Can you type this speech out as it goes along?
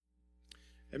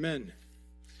Amen.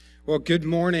 Well, good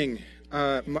morning.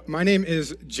 My name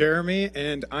is Jeremy,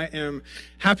 and I am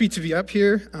happy to be up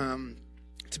here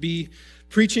to be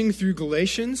preaching through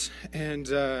Galatians, and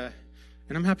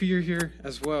I'm happy you're here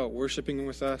as well, worshiping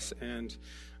with us. And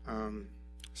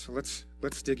so let's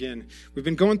dig in. We've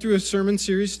been going through a sermon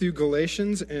series through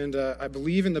Galatians, and I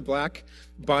believe in the black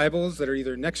Bibles that are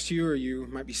either next to you or you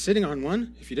might be sitting on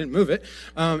one if you didn't move it.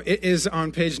 It is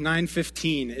on page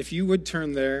 915. If you would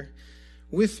turn there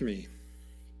with me.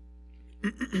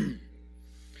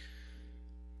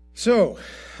 So,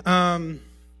 Paul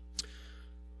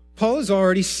has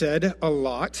already said a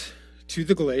lot to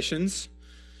the Galatians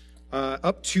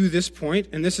up to this point,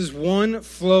 and this is one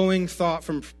flowing thought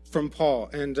from Paul.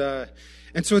 And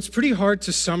so it's pretty hard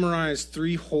to summarize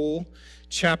 3 whole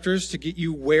chapters to get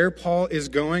you where Paul is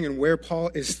going and where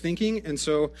Paul is thinking. And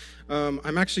so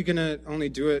I'm actually going to only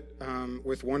do it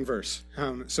with one verse.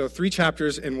 So 3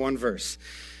 chapters in 1 verse.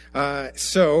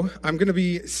 So I'm going to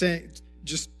be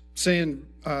saying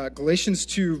Galatians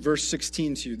 2, verse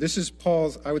 16 to you. This is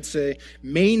Paul's, I would say,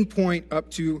 main point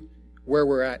up to where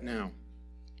we're at now.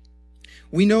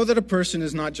 We know that a person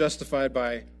is not justified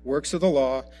by works of the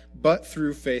law, but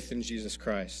through faith in Jesus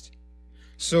Christ.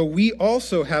 So we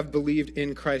also have believed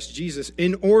in Christ Jesus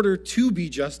in order to be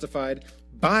justified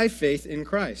by faith in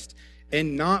Christ,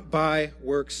 and not by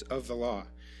works of the law.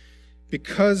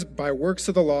 Because by works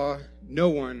of the law, no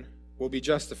one will be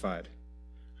justified.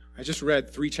 I just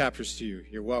read 3 chapters to you.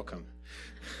 You're welcome.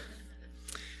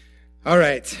 All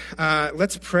right,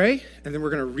 let's pray, and then we're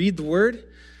going to read the word,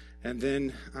 and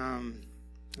then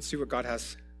let's see what God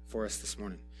has for us this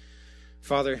morning.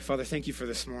 Father, thank you for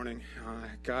this morning.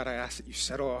 God, I ask that you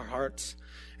settle our hearts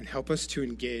and help us to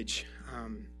engage.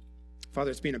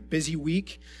 Father, it's been a busy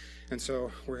week, and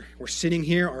so we're sitting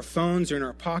here. Our phones are in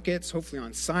our pockets, hopefully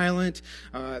on silent.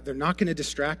 They're not going to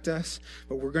distract us,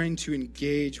 but we're going to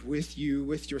engage with you,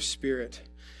 with your Spirit.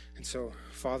 And so,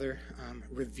 Father,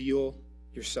 reveal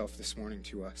yourself this morning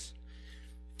to us.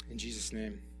 In Jesus'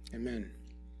 name, amen.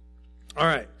 All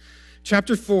right,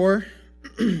 chapter 4,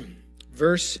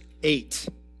 verse 8.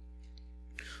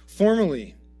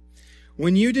 Formerly,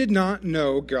 when you did not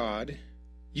know God,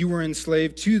 you were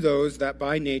enslaved to those that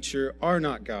by nature are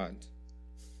not God's.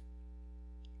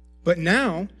 But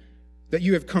now that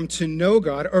you have come to know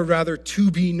God, or rather to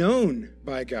be known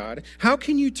by God, how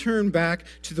can you turn back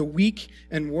to the weak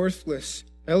and worthless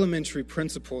elementary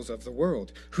principles of the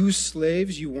world, whose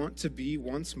slaves you want to be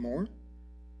once more?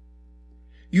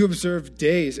 You observe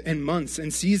days and months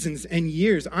and seasons and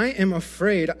years. I am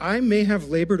afraid I may have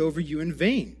labored over you in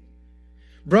vain.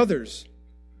 Brothers,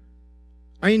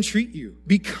 I entreat you,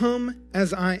 become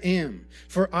as I am,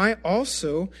 for I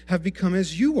also have become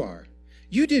as you are.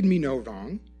 You did me no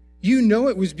wrong. You know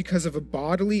it was because of a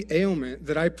bodily ailment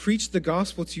that I preached the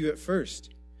gospel to you at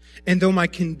first. And though my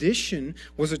condition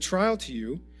was a trial to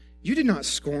you, you did not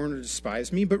scorn or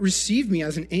despise me, but received me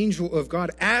as an angel of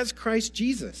God, as Christ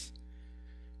Jesus.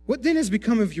 What then has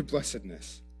become of your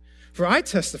blessedness? For I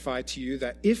testify to you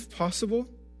that if possible,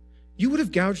 you would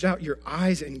have gouged out your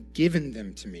eyes and given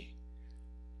them to me.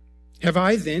 Have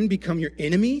I then become your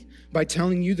enemy by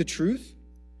telling you the truth?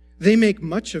 They make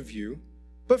much of you,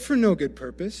 but for no good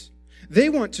purpose. They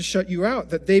want to shut you out,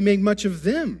 that they make much of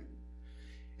them.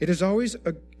 It is always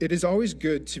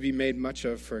good to be made much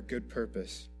of for a good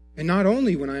purpose, and not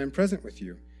only when I am present with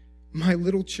you. My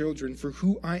little children, for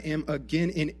who I am again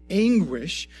in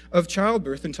anguish of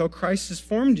childbirth until Christ is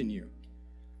formed in you.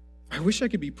 I wish I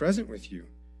could be present with you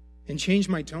and change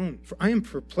my tone, for I am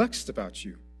perplexed about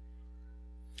you.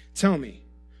 Tell me,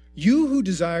 you who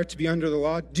desire to be under the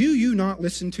law, do you not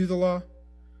listen to the law?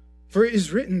 For it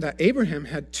is written that Abraham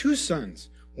had 2 sons,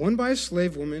 one by a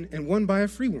slave woman and one by a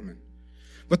free woman.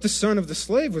 But the son of the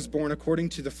slave was born according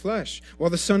to the flesh, while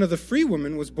the son of the free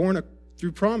woman was born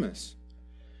through promise.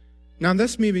 Now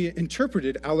this may be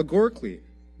interpreted allegorically.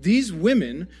 These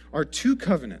women are 2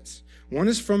 covenants. One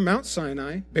is from Mount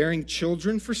Sinai, bearing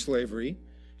children for slavery.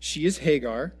 She is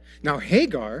Hagar. Now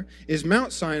Hagar is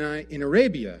Mount Sinai in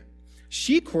Arabia.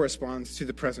 She corresponds to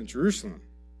the present Jerusalem,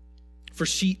 for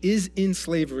she is in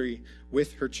slavery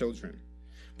with her children.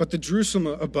 But the Jerusalem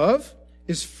above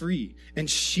is free, and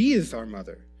she is our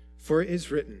mother. For it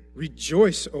is written,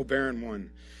 Rejoice, O barren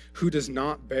one, who does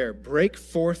not bear. Break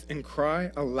forth and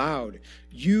cry aloud,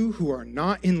 you who are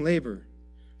not in labor.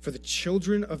 For the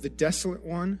children of the desolate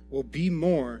one will be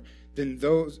more than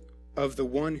those of the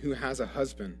one who has a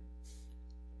husband.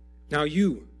 Now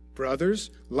you, brothers,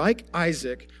 like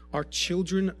Isaac, are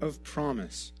children of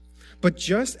promise. But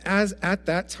just as at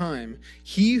that time,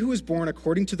 he who was born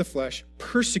according to the flesh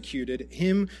persecuted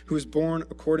him who was born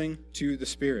according to the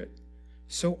Spirit.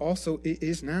 so also it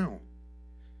is now.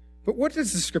 But what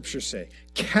does the scripture say?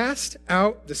 Cast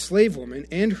out the slave woman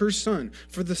and her son,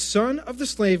 for the son of the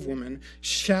slave woman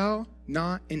shall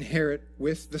not inherit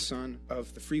with the son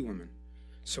of the free woman.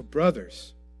 So,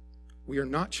 brothers, we are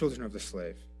not children of the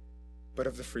slave, but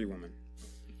of the free woman.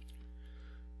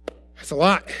 That's a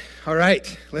lot. All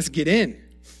right, let's get in.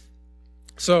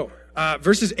 So,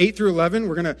 verses 8 through 11,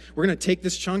 we're gonna take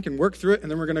this chunk and work through it, and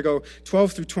then we're gonna go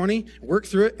 12 through 20, work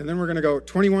through it, and then we're gonna go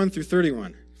 21 through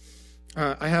 31.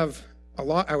 I have a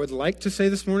lot I would like to say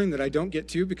this morning that I don't get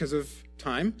to because of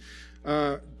time,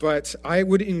 but I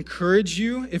would encourage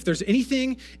you, if there's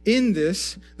anything in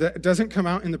this that doesn't come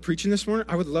out in the preaching this morning,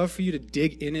 I would love for you to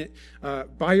dig in it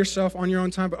by yourself on your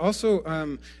own time, but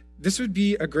also this would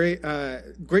be a great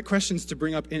questions to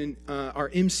bring up in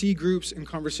our MC groups and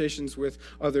conversations with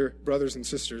other brothers and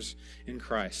sisters in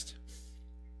Christ.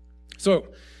 So,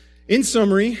 in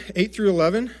summary, 8 through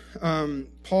 11,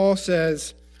 Paul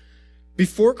says,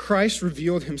 before Christ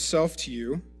revealed himself to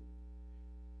you,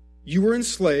 you were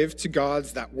enslaved to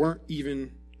gods that weren't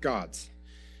even gods.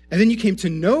 And then you came to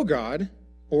know God,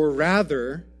 or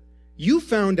rather, you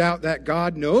found out that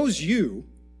God knows you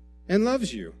and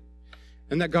loves you,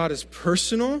 and that God is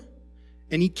personal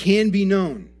and he can be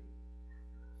known.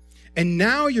 And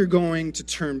now you're going to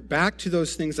turn back to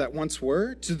those things that once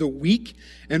were, to the weak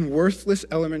and worthless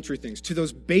elementary things, to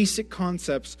those basic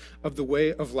concepts of the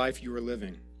way of life you were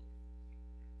living.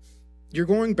 You're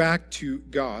going back to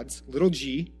gods, little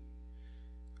g,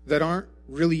 that aren't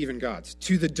really even gods,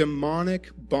 to the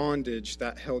demonic bondage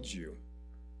that held you.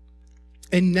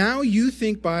 And now you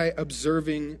think by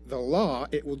observing the law,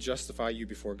 it will justify you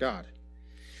before God.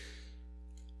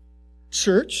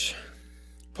 Church,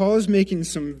 Paul is making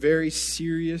some very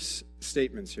serious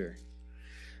statements here.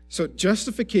 So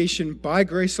justification by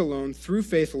grace alone, through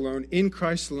faith alone, in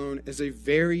Christ alone, is a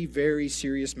very, very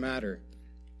serious matter.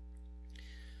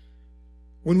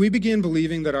 When we begin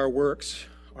believing that our works,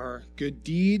 our good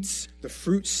deeds, the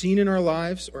fruit seen in our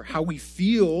lives, or how we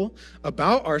feel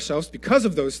about ourselves because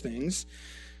of those things,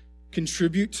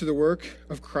 contribute to the work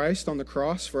of Christ on the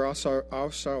cross for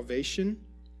our salvation,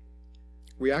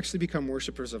 we actually become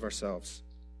worshipers of ourselves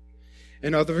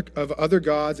and of other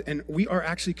gods, and we are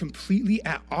actually completely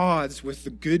at odds with the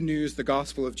good news, the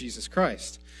gospel of Jesus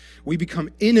Christ. We become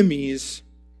enemies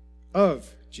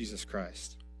of Jesus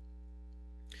Christ.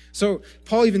 So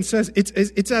Paul even says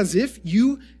it's as if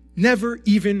you never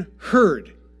even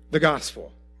heard the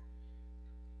gospel.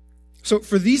 So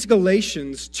for these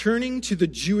Galatians, turning to the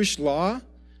Jewish law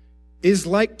is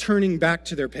like turning back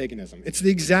to their paganism. It's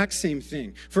the exact same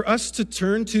thing. For us to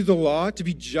turn to the law, to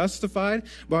be justified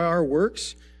by our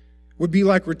works, would be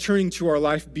like returning to our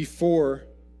life before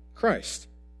Christ.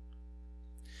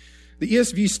 The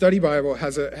ESV Study Bible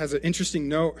has an interesting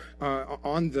note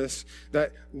on this,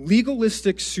 that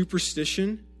legalistic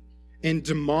superstition and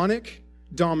demonic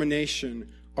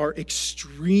domination are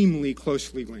extremely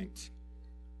closely linked.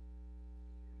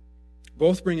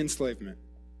 Both bring enslavement,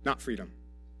 not freedom.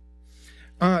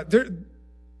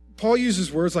 Paul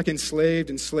uses words like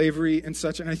enslaved and slavery and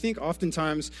such, and I think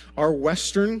oftentimes our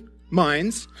Western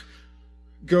minds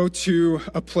go to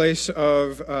a place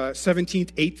of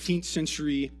 17th, 18th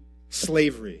century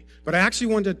slavery. But I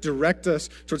actually want to direct us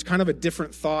towards kind of a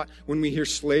different thought when we hear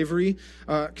slavery,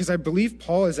 because I believe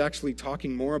Paul is actually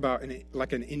talking more about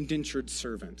like an indentured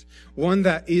servant, one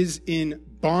that is in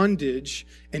bondage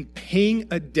and paying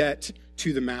a debt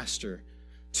to the master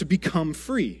to become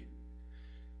free.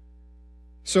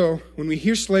 So when we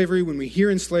hear slavery, when we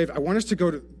hear enslaved, I want us to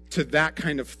go to that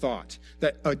kind of thought,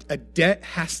 that a debt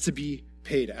has to be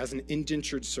paid as an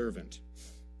indentured servant.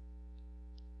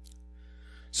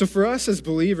 So for us as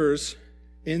believers,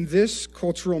 in this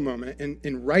cultural moment,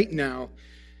 and right now,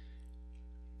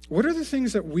 what are the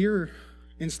things that we're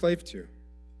enslaved to?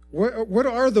 What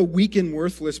are the weak and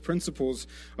worthless principles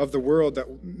of the world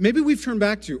that maybe we've turned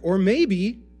back to, or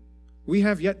maybe we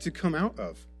have yet to come out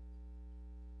of?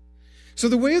 So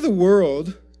the way of the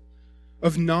world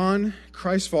of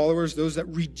non-Christ followers, those that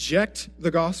reject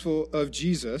the gospel of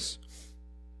Jesus,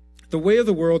 the way of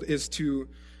the world is to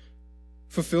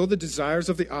fulfill the desires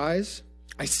of the eyes.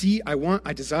 I see, I want,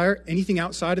 I desire anything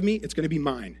outside of me, it's going to be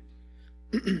mine.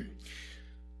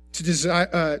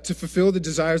 To fulfill the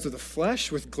desires of the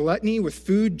flesh with gluttony, with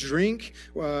food, drink,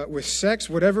 with sex,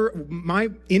 whatever my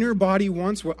inner body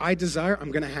wants, what I desire,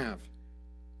 I'm going to have.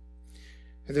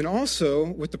 And then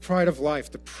also with the pride of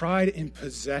life, the pride in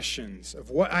possessions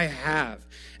of what I have,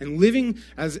 and living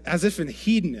as if a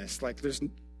hedonist, like there's,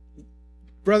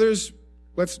 brothers,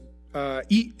 let's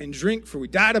eat and drink for we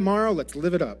die tomorrow, let's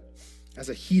live it up as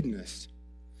a hedonist.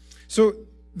 So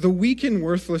The weak and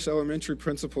worthless elementary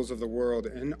principles of the world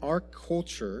and our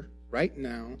culture right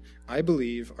now, I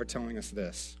believe, are telling us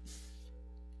this.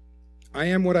 I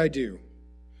am what I do.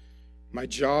 My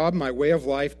job, my way of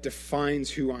life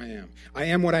defines who I am. I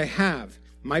am what I have.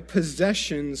 My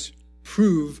possessions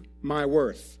prove my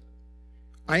worth.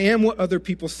 I am what other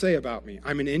people say about me.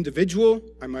 I'm an individual.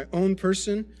 I'm my own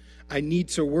person. I need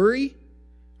to worry.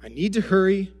 I need to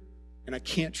hurry. And I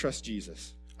can't trust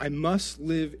Jesus. I must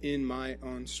live in my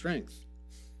own strength.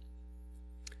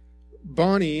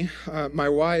 Bonnie, my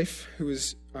wife, who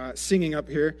is singing up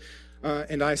here,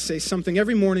 and I say something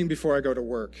every morning before I go to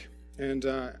work. And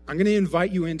I'm going to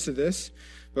invite you into this.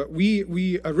 But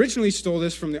we originally stole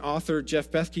this from the author,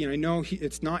 Jeff Bethke, and I know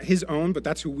it's not his own, but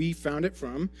that's who we found it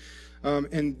from.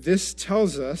 And this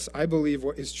tells us, I believe,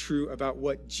 what is true about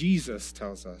what Jesus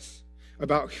tells us,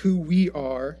 about who we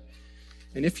are.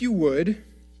 And if you would,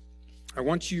 I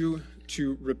want you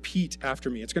to repeat after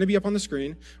me. It's going to be up on the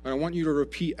screen, and I want you to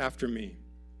repeat after me.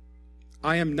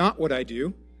 I am not what I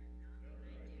do.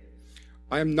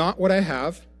 I am not what I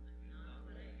have.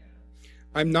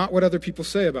 I'm not what other people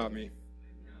say about me.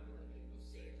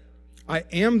 I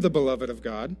am the beloved of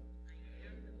God.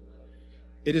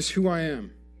 It is who I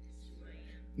am.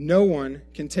 No one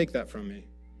can take that from me.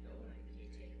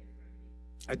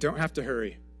 I don't have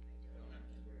to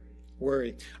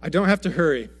worry. I don't have to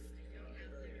hurry.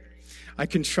 I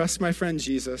can trust my friend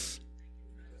Jesus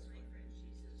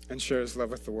and share his love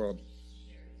with the world.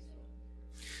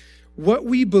 What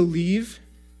we believe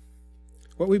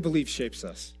shapes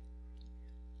us.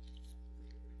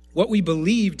 What we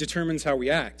believe determines how we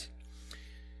act.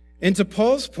 And to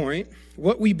Paul's point,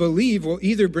 what we believe will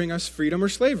either bring us freedom or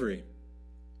slavery.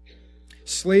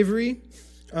 Slavery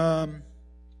as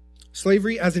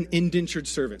an indentured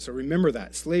servant. So remember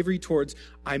that. Slavery towards,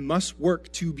 I must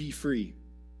work to be free.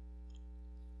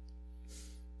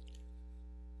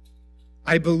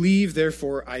 I believe,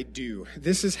 therefore I do.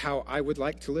 This is how I would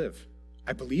like to live.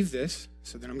 I believe this,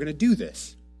 so then I'm going to do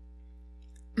this.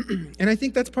 And I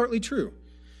think that's partly true.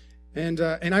 And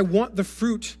I want the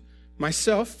fruit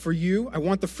myself, for you, I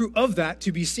want the fruit of that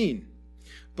to be seen.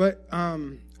 But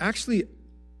actually,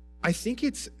 I think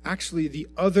it's actually the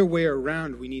other way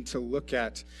around we need to look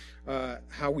at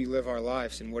how we live our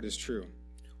lives and what is true.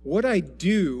 What I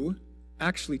do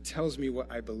actually tells me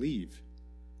what I believe.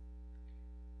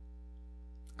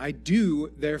 I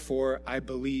do, therefore, I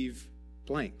believe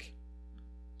blank.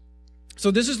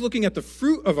 So this is looking at the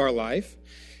fruit of our life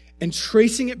and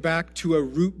tracing it back to a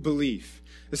root belief.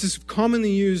 This is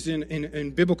commonly used in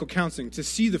biblical counseling, to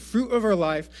see the fruit of our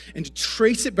life and to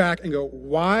trace it back and go,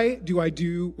 why do I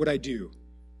do what I do?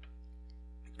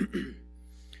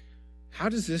 How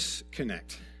does this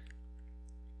connect?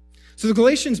 So the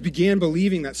Galatians began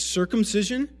believing that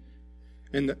circumcision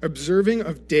and the observing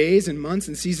of days and months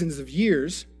and seasons of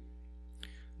years,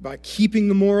 by keeping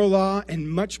the moral law and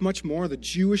much, much more, the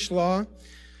Jewish law,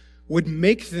 would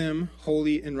make them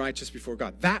holy and righteous before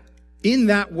God. In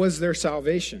that was their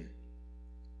salvation.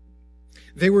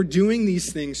 They were doing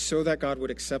these things so that God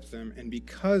would accept them, and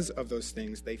because of those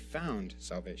things, they found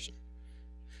salvation.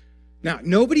 Now,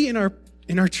 nobody in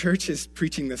our church is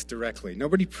preaching this directly.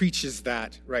 Nobody preaches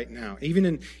that right now. Even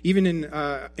in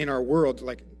our world,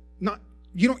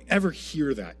 you don't ever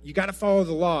hear that. You got to follow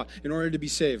the law in order to be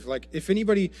saved. Like, if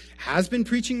anybody has been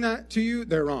preaching that to you,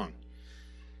 they're wrong.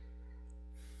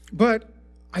 But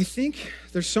I think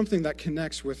there's something that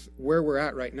connects with where we're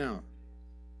at right now.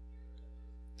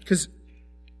 Because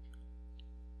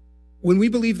when we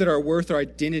believe that our worth, our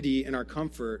identity, and our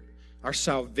comfort, our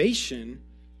salvation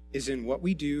is in what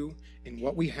we do, in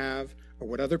what we have, or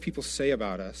what other people say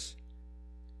about us,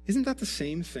 isn't that the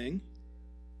same thing?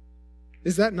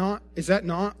 Is that not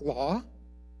law?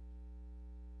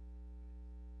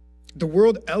 The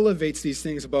world elevates these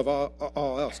things above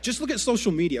all else. Just look at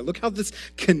social media. Look how this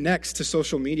connects to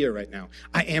social media right now.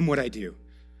 I am what I do.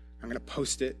 I'm going to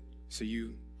post it so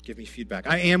you give me feedback.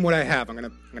 I am what I have. I'm going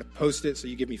to post it so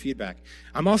you give me feedback.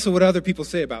 I'm also what other people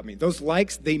say about me. Those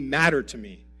likes, they matter to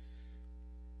me.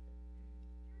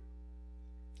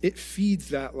 It feeds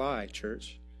that lie,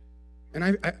 church. And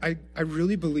I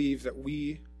really believe that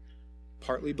we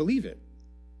partly believe it.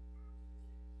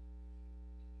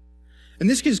 And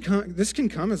this can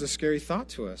come as a scary thought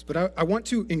to us, but I want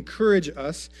to encourage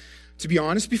us to be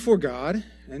honest before God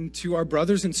and to our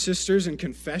brothers and sisters in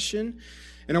confession.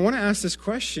 And I want to ask this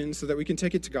question so that we can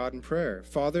take it to God in prayer.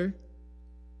 Father,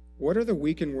 what are the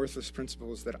weak and worthless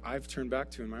principles that I've turned back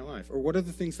to in my life? Or what are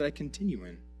the things that I continue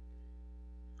in?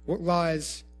 What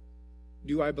lies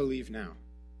do I believe now?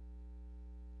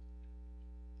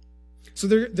 So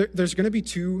there's going to be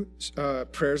two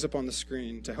prayers up on the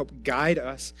screen to help guide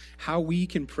us how we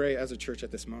can pray as a church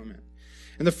at this moment.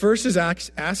 And the first is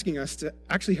asking us to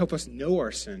actually help us know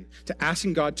our sin, to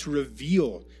asking God to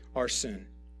reveal our sin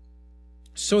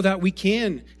so that we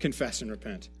can confess and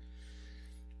repent.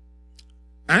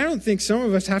 I don't think some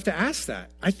of us have to ask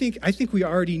that. I think we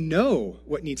already know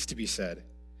what needs to be said.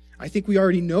 I think we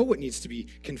already know what needs to be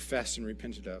confessed and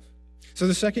repented of. So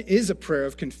the second is a prayer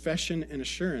of confession and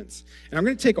assurance. And I'm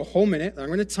going to take a whole minute.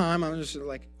 I'm just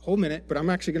like whole minute, but I'm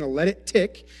actually going to let it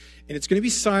tick. And it's going to be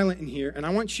silent in here. And I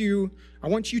want you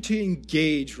to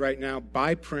engage right now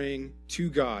by praying to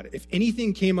God. If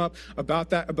anything came up about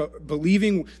that, about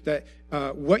believing that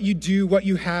what you do, what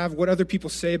you have, what other people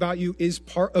say about you is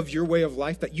part of your way of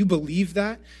life, that you believe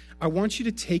that, I want you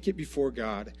to take it before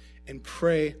God and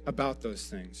pray about those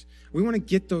things. We want to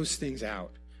get those things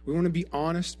out. We want to be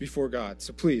honest before God.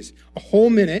 So please, a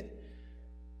whole minute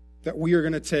that we are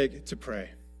going to take to pray.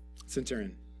 Let's enter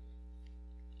in.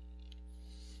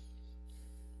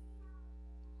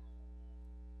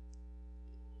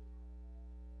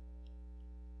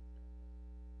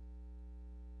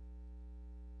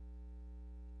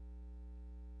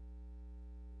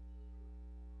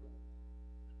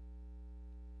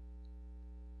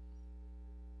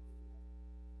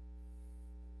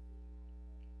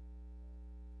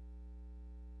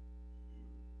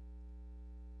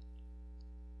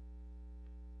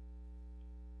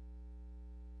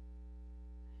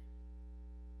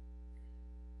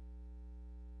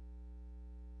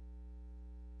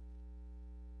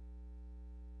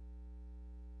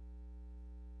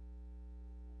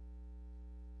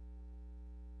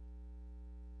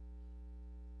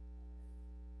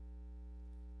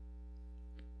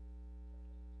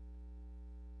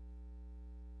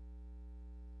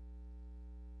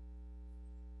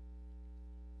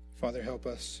 Father, help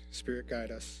us. Spirit,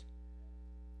 guide us.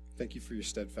 Thank you for your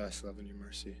steadfast love and your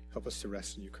mercy. Help us to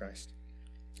rest in you, Christ.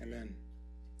 Amen.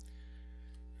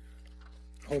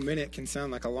 A whole minute can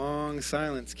sound like a long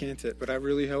silence, can't it? But I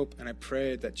really hope and I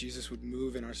pray that Jesus would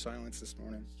move in our silence this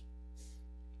morning.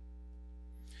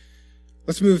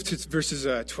 Let's move to verses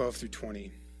 12 through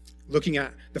 20, looking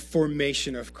at the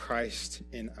formation of Christ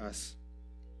in us.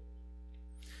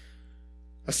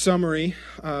 A summary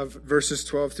of verses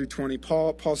 12 through 20.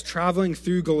 Paul's traveling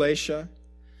through Galatia,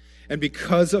 and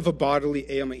because of a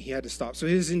bodily ailment, he had to stop. So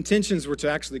his intentions were to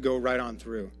actually go right on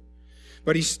through.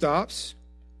 But he stops.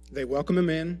 They welcome him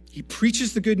in. He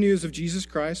preaches the good news of Jesus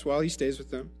Christ while he stays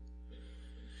with them.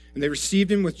 And they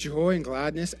received him with joy and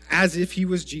gladness as if he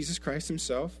was Jesus Christ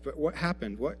himself. But what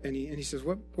happened? And he says,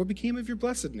 what became of your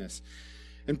blessedness?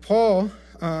 And Paul,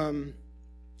 then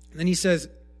he says,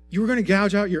 you were going to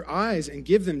gouge out your eyes and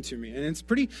give them to me. And it's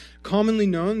pretty commonly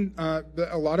known that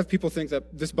a lot of people think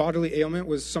that this bodily ailment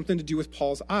was something to do with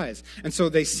Paul's eyes. And so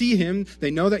they see him,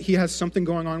 they know that he has something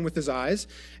going on with his eyes,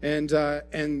 and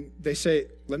they say,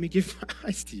 let me give my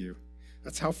eyes to you.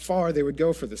 That's how far they would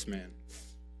go for this man.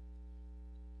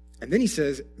 And then he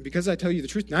says, because I tell you the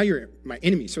truth, now you're my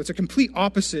enemy. So it's a complete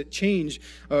opposite change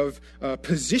of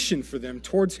position for them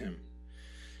towards him.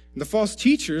 And the false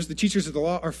teachers, the teachers of the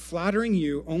law, are flattering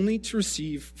you only to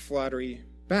receive flattery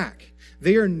back.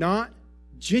 They are not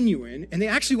genuine, and they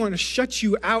actually want to shut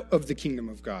you out of the kingdom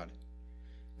of God.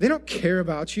 They don't care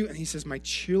about you. And he says, my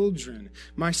children,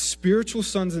 my spiritual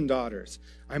sons and daughters,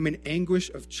 I'm in anguish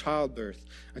of childbirth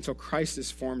until Christ is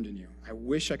formed in you. I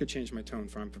wish I could change my tone,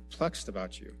 for I'm perplexed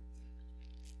about you.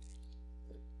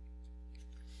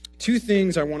 Two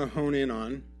things I want to hone in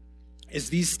on is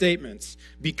these statements.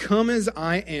 Become as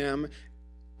I am,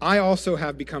 I also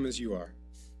have become as you are.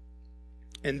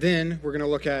 And then we're going to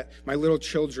look at my little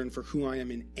children, for whom I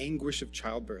am in anguish of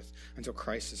childbirth until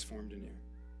Christ is formed in you.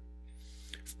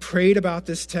 I've prayed about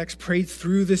this text, prayed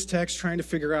through this text, trying to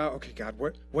figure out, okay, God,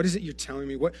 what is it you're telling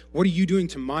me? What are you doing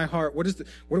to my heart? What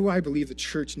do I believe the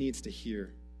church needs to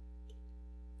hear?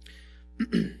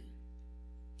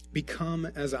 Become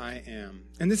as I am.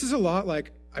 And this is a lot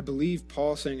like, I believe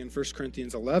Paul saying in 1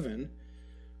 Corinthians 11,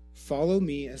 follow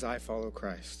me as I follow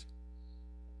Christ.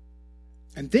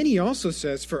 And then he also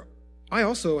says, for I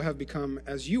also have become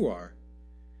as you are.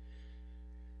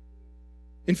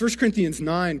 In 1 Corinthians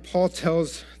 9, Paul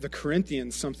tells the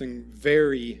Corinthians something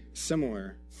very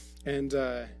similar. And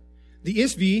the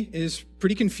ESV is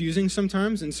pretty confusing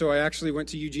sometimes, and so I actually went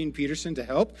to Eugene Peterson to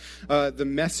help. The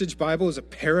Message Bible is a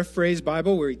paraphrase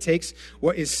Bible where he takes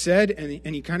what is said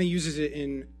and he kind of uses it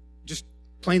in just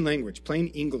plain language, plain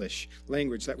English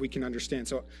language that we can understand.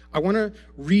 So I want to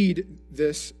read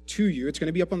this to you. It's going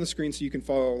to be up on the screen so you can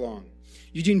follow along.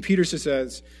 Eugene Peterson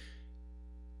says,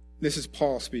 this is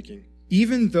Paul speaking.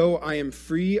 even though I am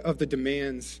free of the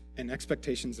demands and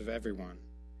expectations of everyone.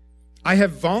 I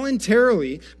have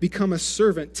voluntarily become a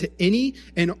servant to any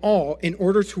and all in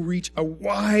order to reach a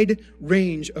wide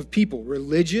range of people,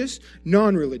 religious,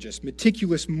 non-religious,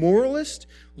 meticulous moralist,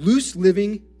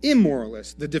 loose-living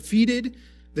immoralist, the defeated,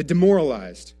 the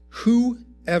demoralized,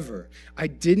 whoever. I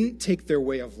didn't take their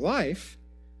way of life,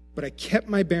 but I kept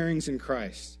my bearings in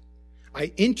Christ.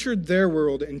 I entered their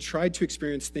world and tried to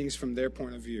experience things from their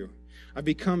point of view. I've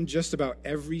become just about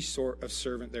every sort of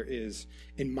servant there is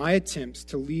in my attempts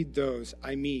to lead those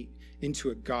I meet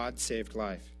into a God-saved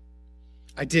life.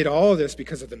 I did all of this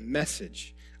because of the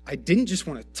message. I didn't just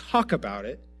want to talk about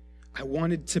it. I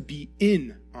wanted to be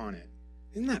in on it.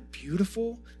 Isn't that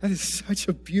beautiful? That is such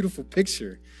a beautiful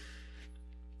picture.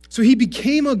 So he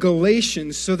became a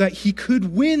Galatian so that he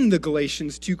could win the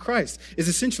Galatians to Christ, is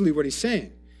essentially what he's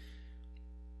saying.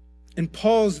 And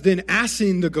Paul's then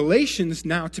asking the Galatians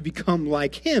now to become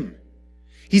like him.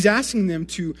 He's asking them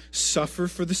to suffer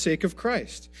for the sake of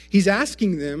Christ. He's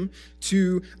asking them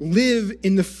to live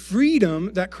in the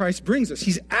freedom that Christ brings us.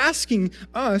 He's asking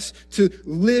us to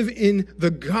live in the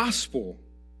gospel.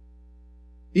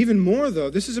 Even more, though,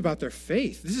 this is about their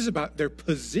faith. This is about their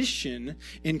position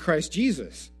in Christ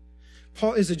Jesus.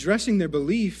 Paul is addressing their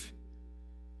belief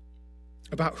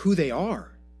about who they are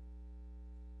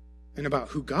and about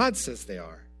who God says they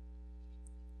are.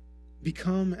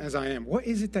 Become as I am. What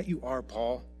is it that you are,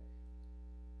 Paul?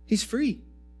 He's free.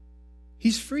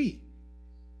 He's free.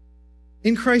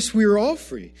 In Christ, we are all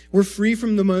free. We're free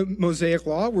from the Mosaic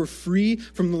law. We're free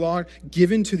from the law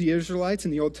given to the Israelites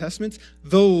in the Old Testament.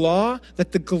 The law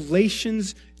that the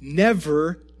Galatians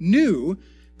never knew,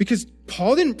 because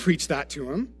Paul didn't preach that to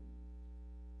them.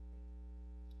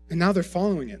 And now they're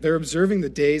following it. They're observing the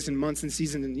days and months and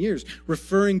seasons and years,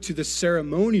 referring to the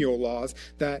ceremonial laws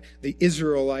that the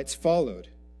Israelites followed.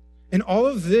 And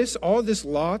all this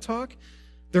law talk,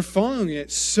 they're following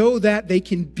it so that they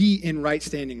can be in right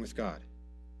standing with God.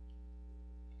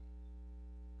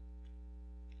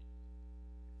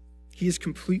 He is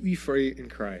completely free in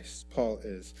Christ, Paul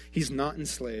is. He's not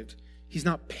enslaved. He's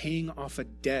not paying off a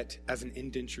debt as an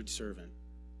indentured servant.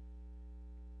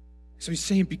 So he's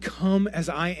saying, become as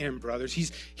I am, brothers.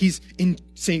 He's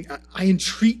saying, I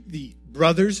entreat thee,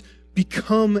 brothers,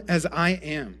 become as I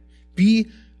am. Be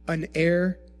an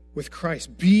heir with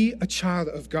Christ. Be a child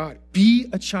of God. Be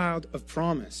a child of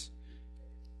promise.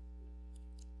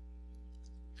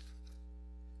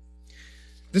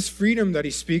 This freedom that he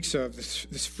speaks of,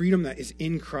 this freedom that is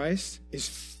in Christ, is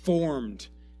formed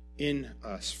in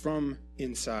us from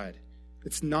inside.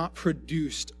 It's not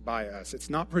produced by us. It's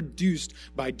not produced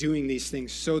by doing these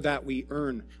things so that we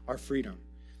earn our freedom.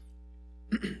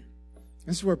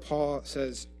 This is where Paul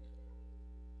says,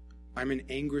 I'm in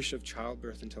anguish of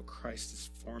childbirth until Christ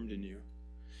is formed in you.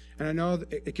 And I know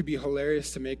it could be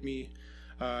hilarious to make me,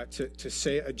 to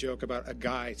say a joke about a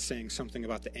guy saying something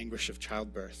about the anguish of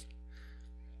childbirth.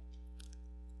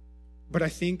 But I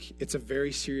think it's a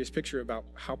very serious picture about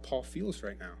how Paul feels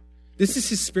right now. This is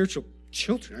his spiritual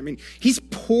children. I mean, he's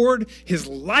poured his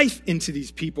life into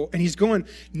these people, and he's going,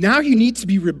 now you need to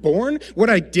be reborn. What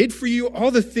I did for you,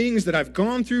 all the things that I've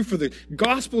gone through for the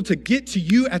gospel to get to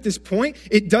you at this point,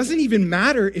 it doesn't even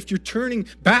matter if you're turning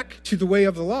back to the way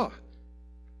of the law.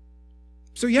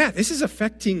 So yeah, this is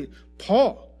affecting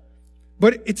Paul.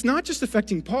 But it's not just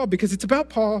affecting Paul, because it's about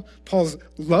Paul's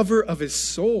lover of his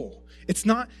soul. It's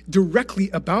not directly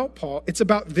about Paul. It's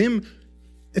about them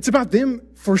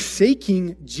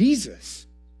forsaking Jesus.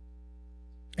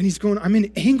 And he's going, I'm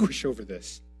in anguish over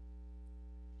this.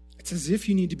 It's as if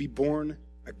you need to be born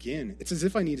again. It's as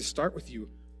if I need to start with you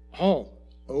all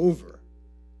over.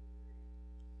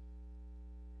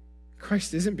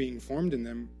 Christ isn't being formed in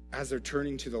them as they're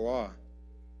turning to the law.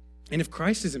 And if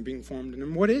Christ isn't being formed in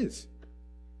them, what is?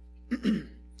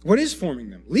 What is forming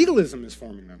them? Legalism is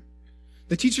forming them.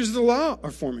 The teachers of the law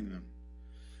are forming them.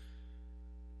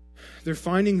 They're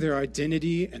finding their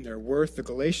identity and their worth. The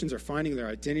Galatians are finding their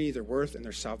identity, their worth, and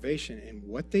their salvation in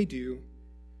what they do,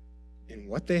 in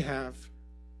what they have,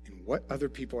 and what other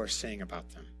people are saying about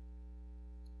them.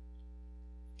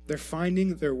 They're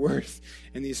finding their worth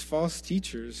in these false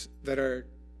teachers that are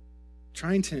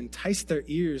trying to entice their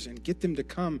ears and get them to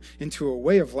come into a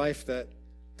way of life that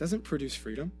doesn't produce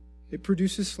freedom. It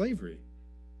produces slavery.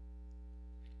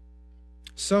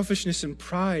 Selfishness and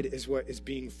pride is what is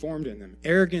being formed in them.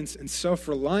 Arrogance and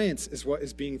self-reliance is what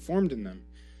is being formed in them.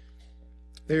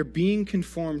 They're being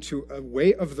conformed to a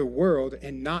way of the world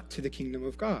and not to the kingdom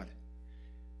of God.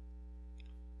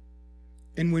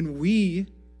 And when we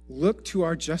look to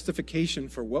our justification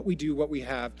for what we do, what we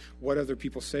have, what other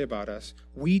people say about us,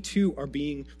 we too are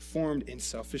being formed in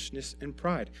selfishness and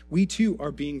pride. We too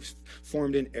are being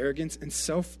formed in arrogance and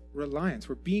self-reliance.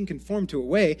 We're being conformed to a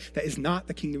way that is not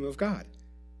the kingdom of God.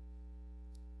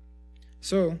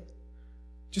 So,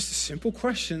 just a simple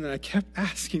question that I kept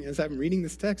asking as I'm reading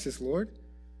this text is, Lord,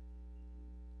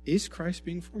 is Christ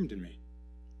being formed in me?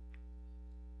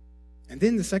 And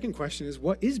then the second question is,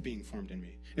 what is being formed in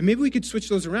me? And maybe we could switch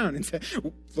those around and say,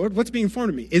 Lord, what's being formed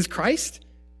in me? Is Christ?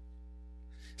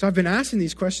 So I've been asking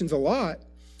these questions a lot,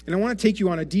 and I want to take you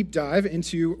on a deep dive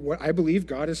into what I believe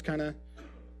God has kind of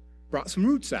brought some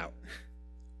roots out.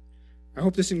 I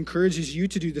hope this encourages you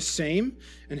to do the same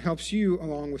and helps you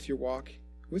along with your walk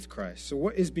with Christ. So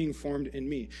what is being formed in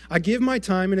me? I give my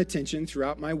time and attention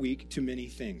throughout my week to many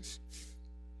things.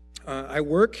 I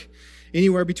work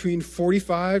anywhere between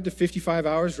 45 to 55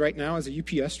 hours right now as a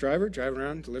UPS driver, driving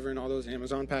around delivering all those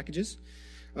Amazon packages.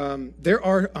 There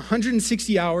are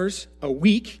 160 hours in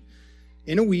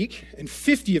a week, and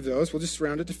 50 of those, we'll just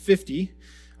round it to 50,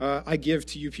 I give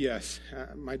to UPS,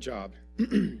 my job.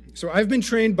 So I've been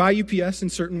trained by UPS in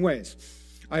certain ways.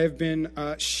 I have been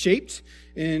shaped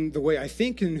in the way I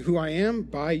think and who I am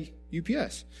by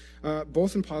UPS,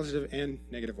 both in positive and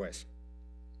negative ways.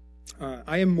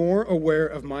 I am more aware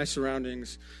of my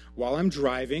surroundings while I'm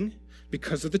driving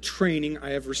because of the training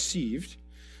I have received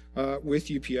with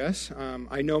UPS.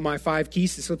 I know my 5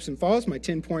 keys to slips and falls, my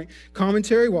 10-point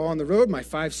commentary while on the road, my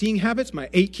 5 seeing habits, my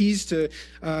 8 keys to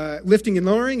lifting and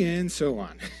lowering, and so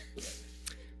on.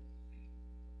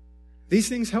 These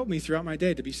things help me throughout my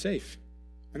day to be safe,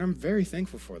 and I'm very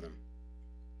thankful for them.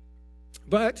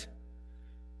 But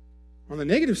on the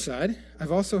negative side,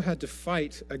 I've also had to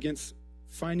fight against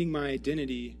finding my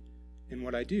identity in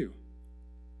what I do.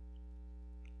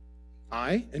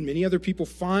 I and many other people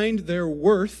find their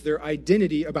worth, their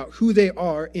identity about who they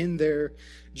are in their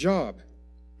job.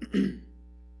 And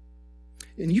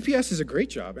UPS is a great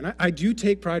job, and I do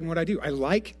take pride in what I do. I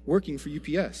like working for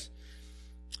UPS.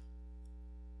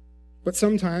 But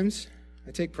sometimes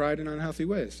I take pride in unhealthy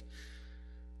ways.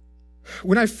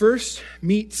 When I first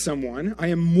meet someone, I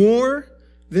am more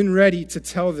than ready to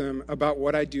tell them about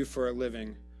what I do for a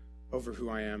living over who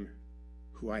I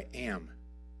am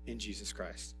in Jesus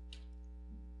Christ.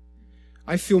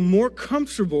 I feel more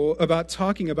comfortable about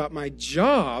talking about my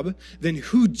job than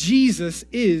who Jesus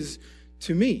is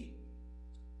to me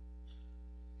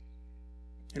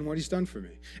and what he's done for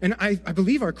me. And I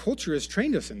believe our culture has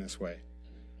trained us in this way.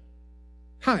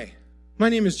 Hi, my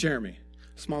name is Jeremy.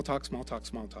 Small talk, small talk,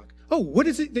 small talk. Oh, what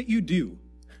is it that you do?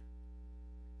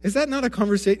 Is that not a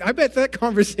conversation? I bet that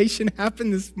conversation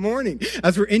happened this morning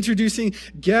as we're introducing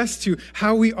guests to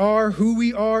how we are, who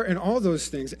we are, and all those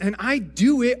things. And I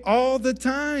do it all the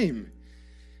time.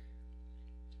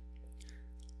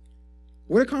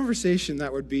 What a conversation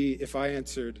that would be if I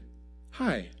answered,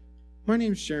 hi, my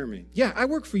name's Jeremy. Yeah, I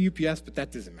work for UPS, but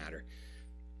that doesn't matter.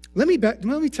 Let me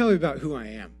tell you about who I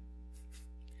am.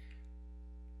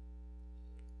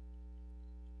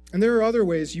 And there are other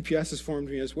ways UPS has formed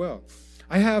me as well.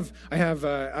 I have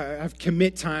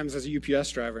commit times as a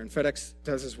UPS driver, and FedEx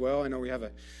does as well. I know we have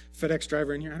a FedEx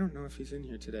driver in here. I don't know if he's in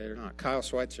here today or not, Kyle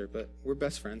Schweitzer, but we're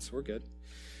best friends, so we're good.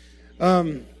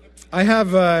 I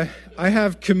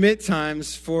have commit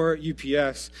times for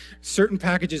UPS. Certain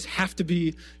packages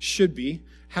should be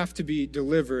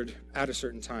delivered at a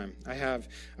certain time. I have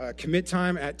commit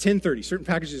time at 10:30. Certain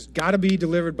packages got to be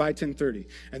delivered by 10:30,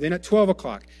 and then at 12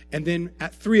 o'clock, and then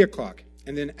at 3 o'clock.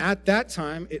 And then at that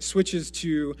time, it switches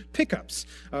to pickups,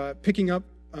 picking up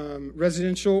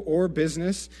residential or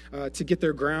business to get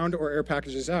their ground or air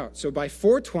packages out. So by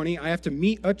 4:20, I have to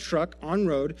meet a truck on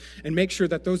road and make sure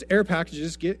that those air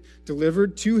packages get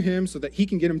delivered to him so that he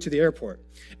can get them to the airport.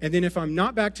 And then if I'm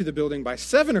not back to the building by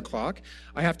 7 o'clock,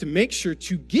 I have to make sure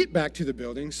to get back to the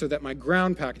building so that my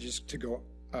ground packages to go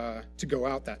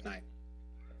out that night.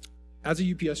 As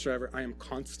a UPS driver, I am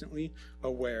constantly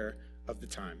aware of the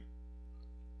time.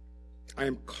 I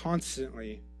am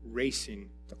constantly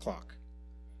racing the clock.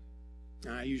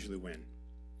 And I usually win.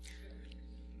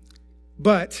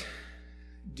 But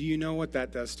do you know what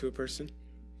that does to a person?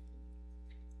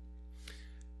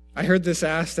 I heard this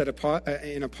asked in a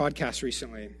podcast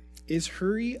recently. Is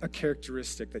hurry a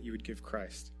characteristic that you would give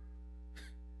Christ?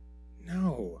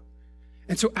 No.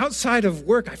 And so outside of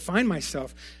work, I find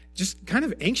myself just kind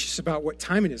of anxious about what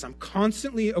time it is. I'm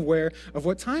constantly aware of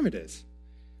what time it is.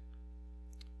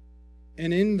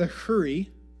 And in the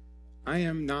hurry, I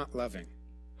am not loving.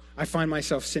 I find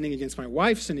myself sinning against my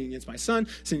wife, sinning against my son,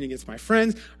 sinning against my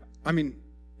friends. I mean,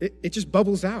 it just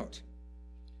bubbles out.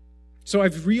 So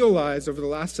I've realized over the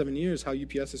last 7 years how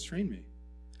UPS has trained me.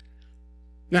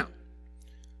 Now,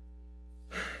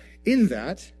 in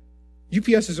that,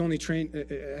 UPS is only trained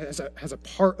has a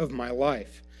part of my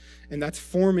life, and that's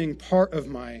forming part of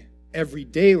my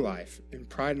everyday life and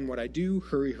pride in what I do,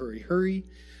 hurry, hurry, hurry.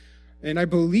 And I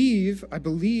believe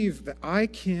that I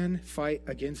can fight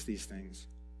against these things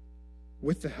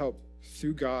with the help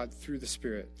through God, through the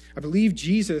Spirit. I believe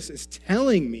Jesus is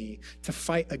telling me to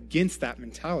fight against that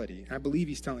mentality. And I believe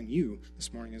he's telling you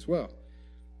this morning as well.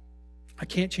 I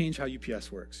can't change how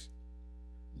UPS works,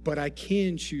 but I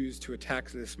can choose to attack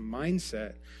this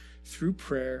mindset through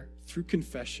prayer, through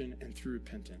confession, and through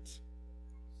repentance.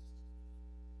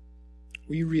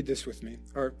 Will you read this with me?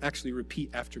 Or actually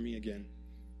repeat after me again.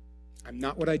 I'm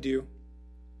not what I do.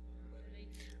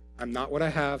 I'm not what I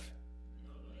have.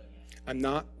 I'm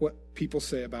not what people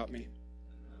say about me.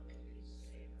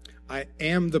 I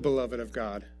am the beloved of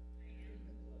God.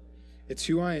 It's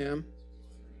who I am.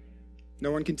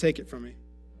 No one can take it from me.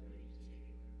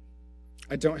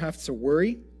 I don't have to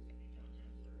worry.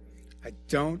 I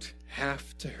don't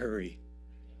have to hurry.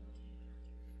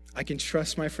 I can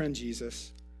trust my friend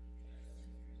Jesus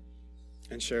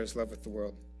and share his love with the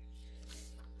world.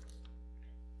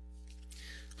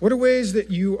 What are ways that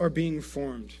you are being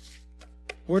formed?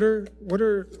 What are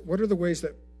the ways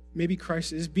that maybe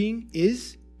Christ is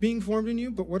being formed in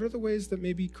you, but what are the ways that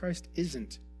maybe Christ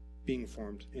isn't being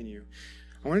formed in you?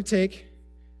 I want to take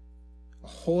a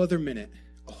whole other minute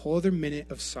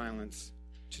of silence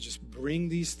to just bring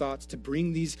these thoughts, to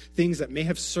bring these things that may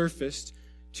have surfaced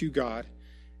to God.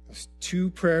 Those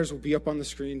 2 prayers will be up on the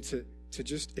screen to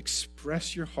just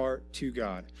express your heart to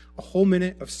God. A whole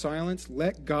minute of silence.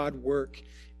 Let God work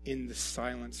in the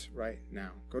silence right now.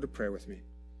 Go to prayer with me.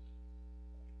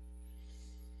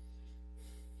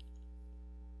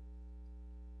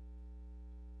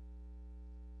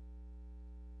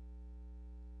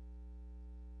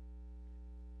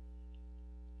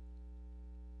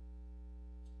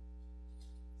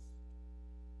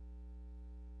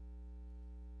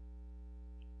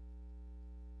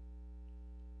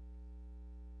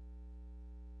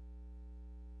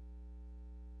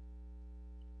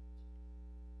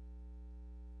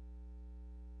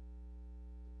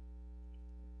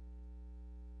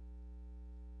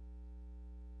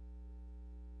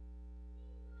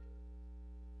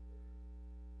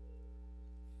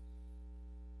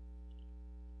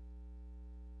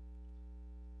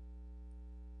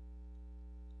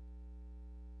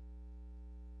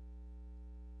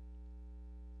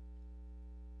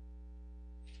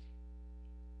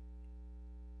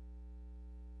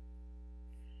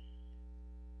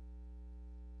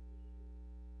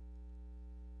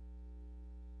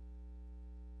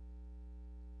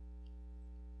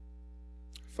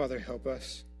 Father, help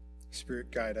us. Spirit,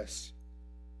 guide us.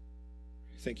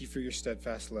 Thank you for your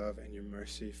steadfast love and your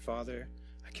mercy. Father,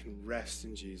 I can rest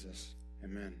in Jesus.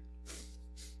 Amen.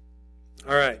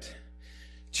 All right.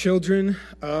 Children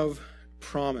of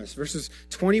promise, verses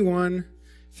 21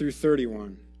 through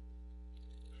 31.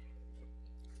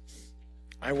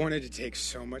 I wanted to take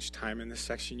so much time in this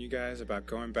section, you guys, about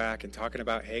going back and talking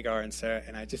about Hagar and Sarah,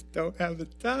 and I just don't have the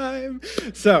time.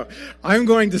 So I'm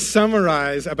going to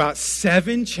summarize about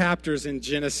 7 chapters in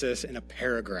Genesis in a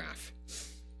paragraph.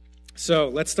 So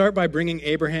let's start by bringing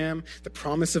Abraham, the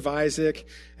promise of Isaac,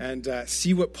 and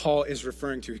see what Paul is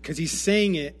referring to, because he's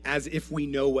saying it as if we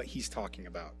know what he's talking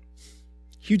about.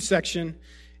 Huge section.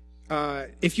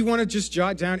 If you want to just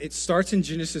jot down, it starts in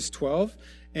Genesis 12.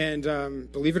 And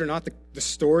believe it or not, the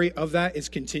story of that is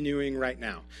continuing right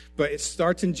now. But it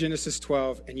starts in Genesis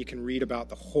 12, and you can read about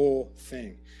the whole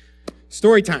thing.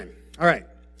 Story time. All right.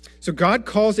 So God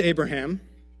calls Abraham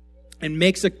and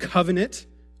makes a covenant,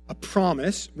 a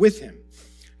promise with him.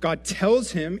 God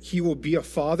tells him he will be a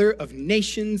father of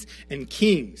nations and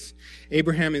kings.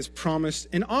 Abraham is promised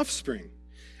an offspring,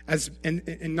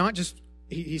 and not just.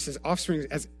 He says offspring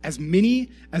as many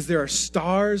as there are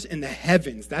stars in the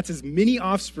heavens. That's as many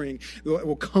offspring that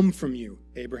will come from you,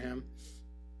 Abraham.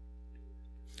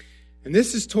 And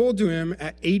this is told to him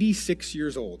at 86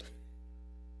 years old.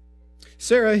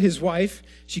 Sarah, his wife,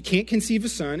 she can't conceive a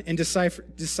son and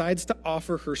decides to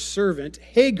offer her servant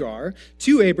Hagar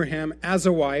to Abraham as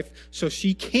a wife so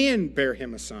she can bear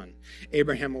him a son.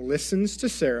 Abraham listens to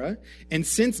Sarah, and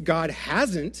since God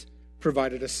hasn't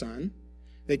provided a son,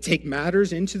 they take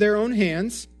matters into their own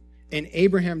hands, and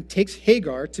Abraham takes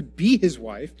Hagar to be his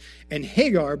wife, and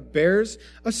Hagar bears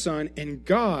a son, and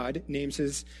God names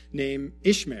his name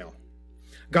Ishmael.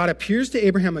 God appears to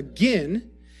Abraham again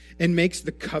and makes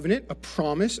the covenant, a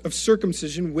promise of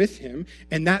circumcision with him,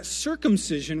 and that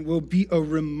circumcision will be a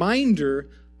reminder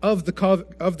of the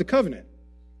covenant.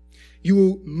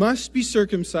 You must be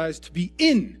circumcised to be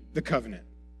in the covenant.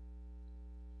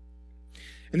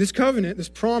 And this covenant, this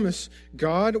promise,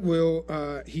 God will,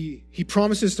 he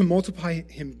promises to multiply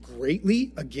him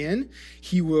greatly again.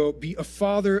 He will be a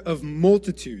father of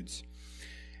multitudes.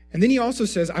 And then he also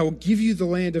says, I will give you the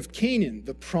land of Canaan,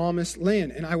 the promised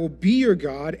land, and I will be your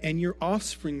God and your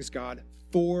offspring's God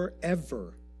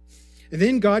forever. And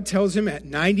then God tells him at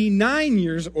 99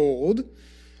 years old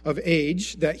of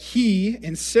age that he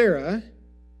and Sarah,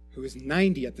 who is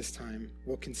 90 at this time,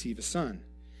 will conceive a son.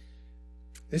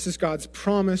 This is God's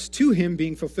promise to him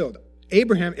being fulfilled.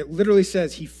 Abraham, it literally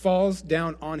says he falls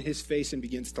down on his face and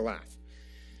begins to laugh.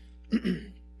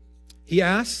 He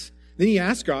asks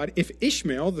God if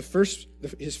Ishmael,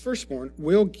 his firstborn,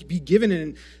 will be given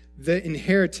in the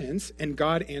inheritance, and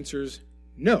God answers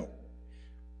no,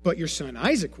 but your son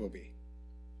Isaac will be.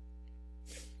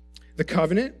 The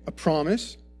covenant, a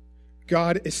promise,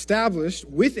 God established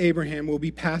with Abraham will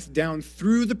be passed down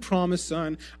through the promised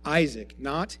son, Isaac,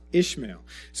 not Ishmael.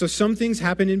 So some things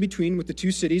happen in between with the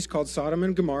two cities called Sodom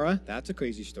and Gomorrah. That's a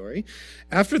crazy story.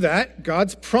 After that,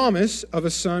 God's promise of a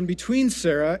son between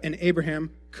Sarah and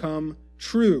Abraham come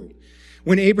true.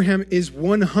 When Abraham is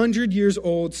 100 years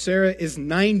old, Sarah is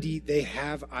 90, they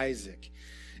have Isaac.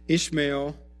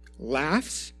 Ishmael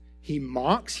laughs, he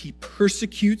mocks, he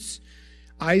persecutes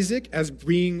Isaac as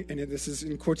being, and this is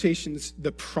in quotations,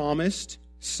 the promised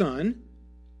son.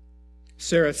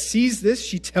 Sarah sees this.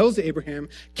 She tells Abraham,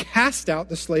 cast out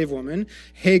the slave woman,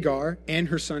 Hagar, and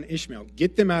her son Ishmael.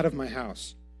 Get them out of my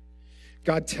house.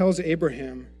 God tells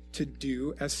Abraham to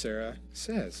do as Sarah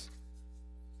says.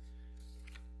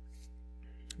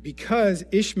 Because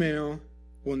Ishmael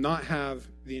will not have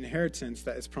the inheritance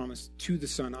that is promised to the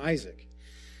son Isaac.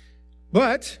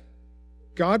 But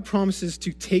God promises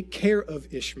to take care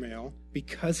of Ishmael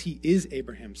because he is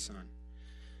Abraham's son.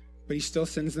 But he still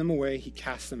sends them away. He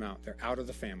casts them out. They're out of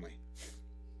the family.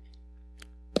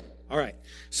 All right.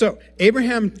 So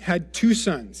Abraham had two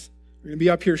sons. We're going to be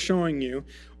up here showing you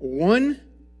one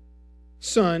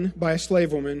son by a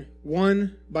slave woman,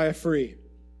 one by a free.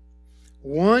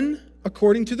 One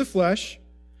according to the flesh.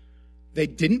 They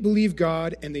didn't believe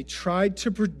God, and they tried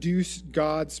to produce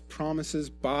God's promises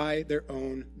by their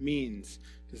own means.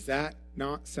 Does that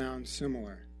not sound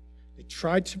similar? They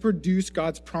tried to produce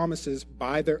God's promises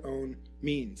by their own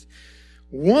means.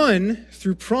 One,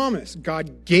 through promise.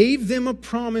 God gave them a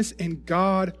promise, and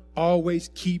God always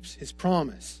keeps his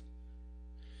promise.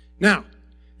 Now,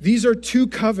 these are two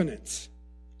covenants.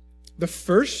 The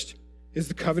first is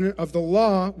the covenant of the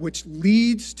law, which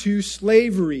leads to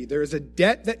slavery. There is a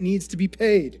debt that needs to be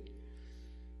paid.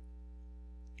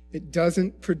 It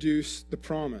doesn't produce the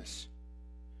promise.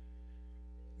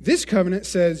 This covenant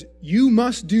says, you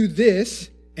must do this,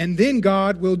 and then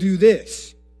God will do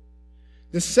this.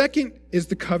 The second is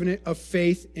the covenant of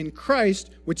faith in Christ,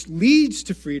 which leads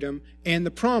to freedom and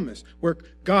the promise, where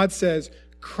God says,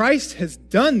 Christ has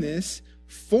done this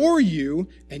for you,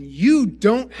 and you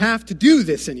don't have to do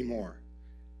this anymore.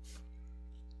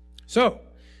 So,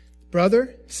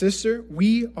 brother, sister,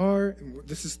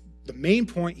 this is the main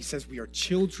point. He says we are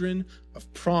children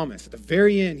of promise. At the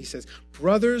very end, he says,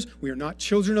 brothers, we are not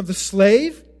children of the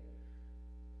slave,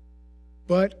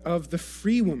 but of the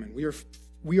free woman.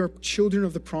 We are children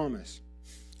of the promise.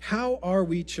 How are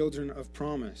we children of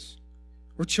promise?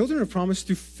 We're children of promise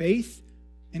through faith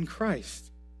in Christ.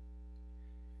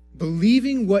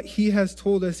 Believing what he has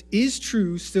told us is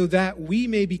true so that we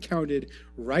may be counted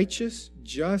righteous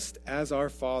just as our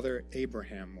father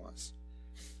Abraham was.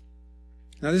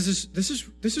 Now this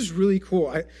is really cool.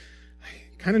 I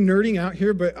kind of nerding out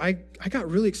here, but I got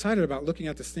really excited about looking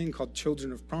at this thing called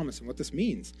children of promise and what this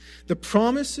means. The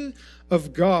promises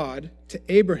of God to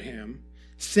Abraham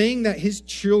saying that his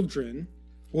children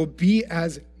will be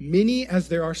as many as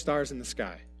there are stars in the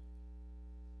sky.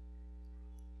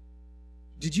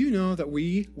 Did you know that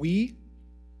we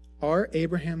are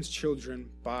Abraham's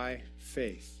children by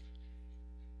faith?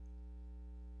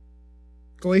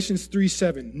 Galatians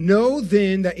 3:7. Know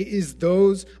then that it is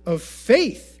those of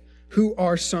faith who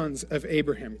are sons of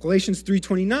Abraham. Galatians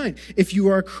 3:29. If you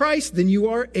are Christ, then you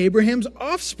are Abraham's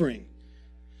offspring.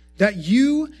 That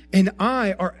you and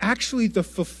I are actually the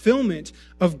fulfillment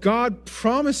of God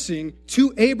promising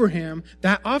to Abraham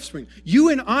that offspring. You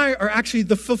and I are actually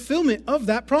the fulfillment of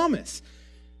that promise.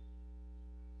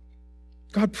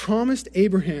 God promised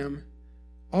Abraham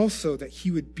also that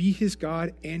he would be his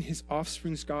God and his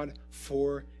offspring's God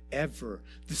forever.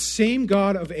 The same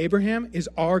God of Abraham is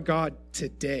our God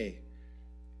today.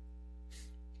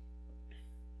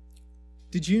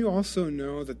 Did you also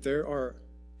know that there are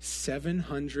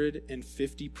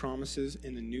 750 promises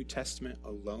in the New Testament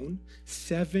alone.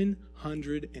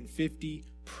 750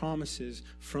 promises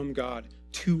from God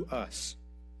to us.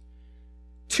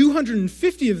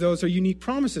 250 of those are unique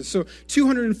promises. So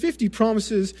 250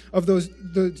 promises of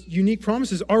the unique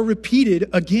promises are repeated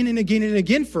again and again and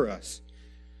again for us.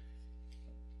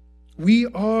 We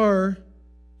are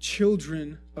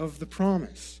children of the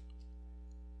promise.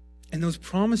 And those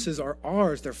promises are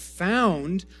ours. They're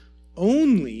found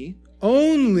only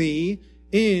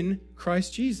in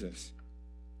Christ Jesus.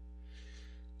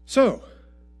 So,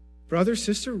 brother,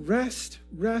 sister, rest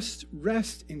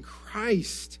in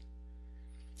Christ.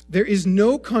 There is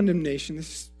no condemnation. This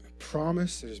is a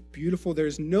promise. It is beautiful. There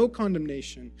is no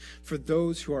condemnation for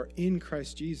those who are in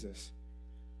Christ Jesus.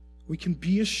 We can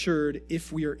be assured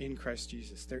if we are in Christ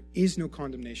Jesus. There is no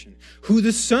condemnation. Who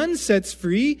the Son sets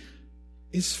free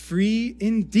is free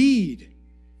indeed.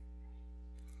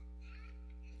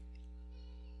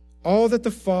 All that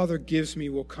the Father gives me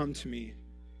will come to me,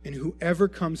 and whoever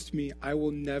comes to me, I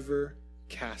will never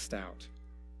cast out.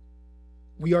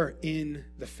 We are in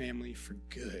the family for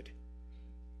good.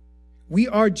 We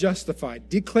are justified,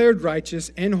 declared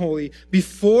righteous and holy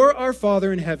before our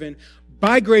Father in heaven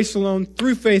by grace alone,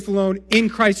 through faith alone, in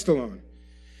Christ alone.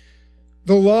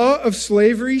 The law of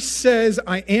slavery says,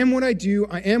 I am what I do,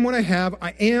 I am what I have,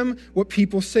 I am what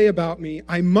people say about me.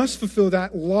 I must fulfill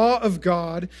that law of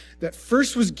God that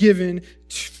first was given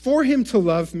for him to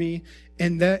love me,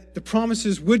 and that the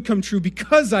promises would come true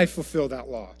because I fulfill that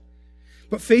law.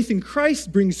 But faith in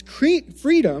Christ brings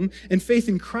freedom, and faith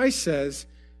in Christ says,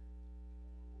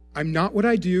 I'm not what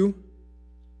I do,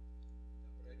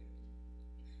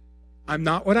 I'm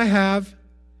not what I have,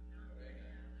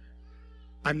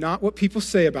 I'm not what people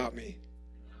say about me.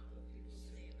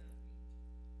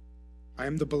 I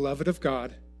am the beloved of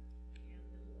God.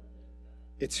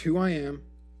 It's who I am.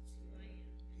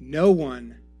 No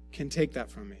one can take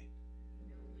that from me.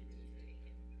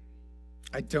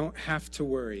 I don't have to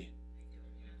worry.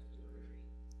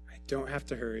 I don't have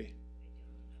to hurry.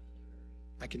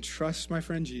 I can trust my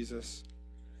friend Jesus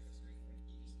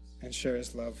and share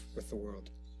his love with the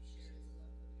world.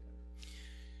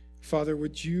 Father,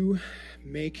 would you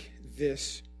make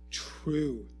this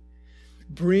true?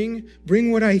 Bring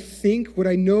what I think, what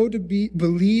I know to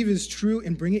believe is true,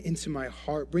 and bring it into my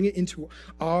heart. Bring it into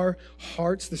our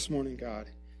hearts this morning, God.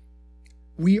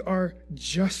 We are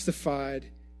justified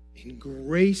in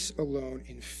grace alone,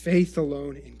 in faith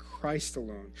alone, in Christ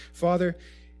alone. Father,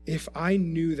 if I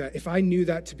knew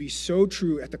that to be so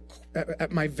true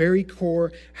at my very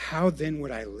core, how then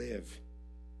would I live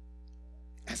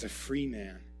as a free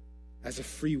man, as a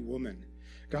free woman?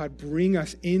 God, bring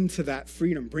us into that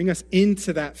freedom, bring us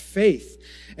into that faith,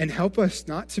 and help us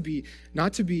not to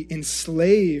be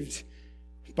enslaved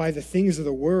by the things of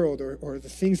the world or the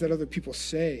things that other people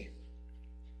say.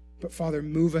 But Father,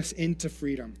 move us into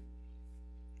freedom.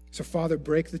 So Father,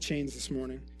 break the chains this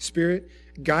morning. Spirit,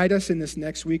 guide us in this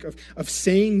next week of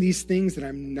saying these things that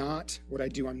I'm not what I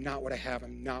do, I'm not what I have,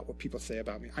 I'm not what people say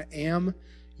about me. I am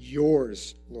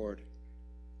yours, Lord.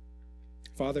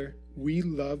 Father, we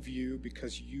love you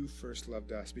because you first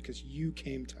loved us, because you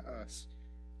came to us.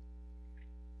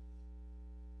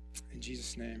 In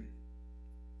Jesus' name,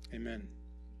 amen.